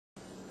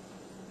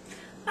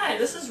Hi,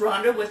 this is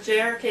Rhonda with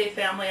JRK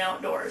Family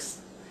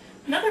Outdoors.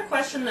 Another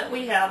question that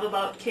we have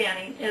about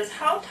canning is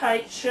how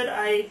tight should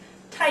I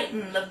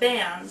tighten the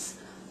bands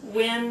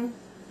when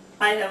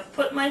I have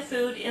put my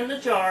food in the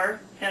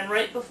jar and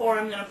right before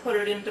I'm going to put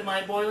it into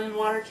my boiling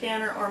water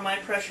canner or my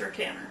pressure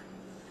canner.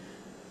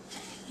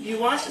 You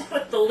want to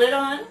put the lid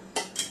on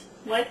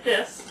like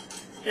this,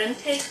 then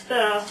take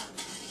the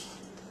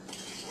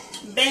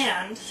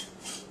band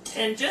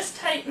and just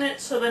tighten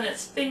it so that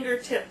it's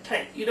fingertip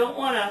tight. You don't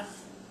want to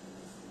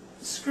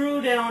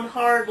screw down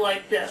hard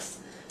like this,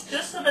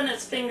 just so that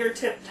it's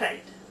fingertip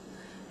tight.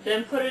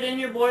 Then put it in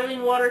your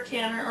boiling water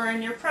canner or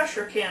in your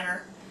pressure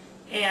canner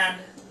and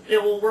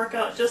it will work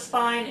out just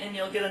fine and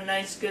you'll get a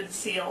nice good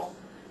seal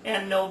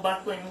and no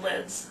buckling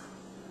lids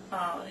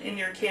in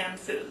your canned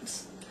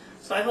foods.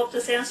 So I hope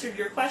this answered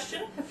your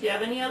question. If you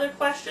have any other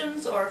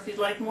questions or if you'd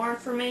like more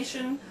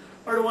information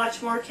or to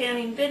watch more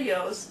canning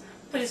videos,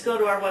 please go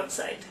to our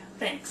website.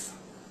 Thanks.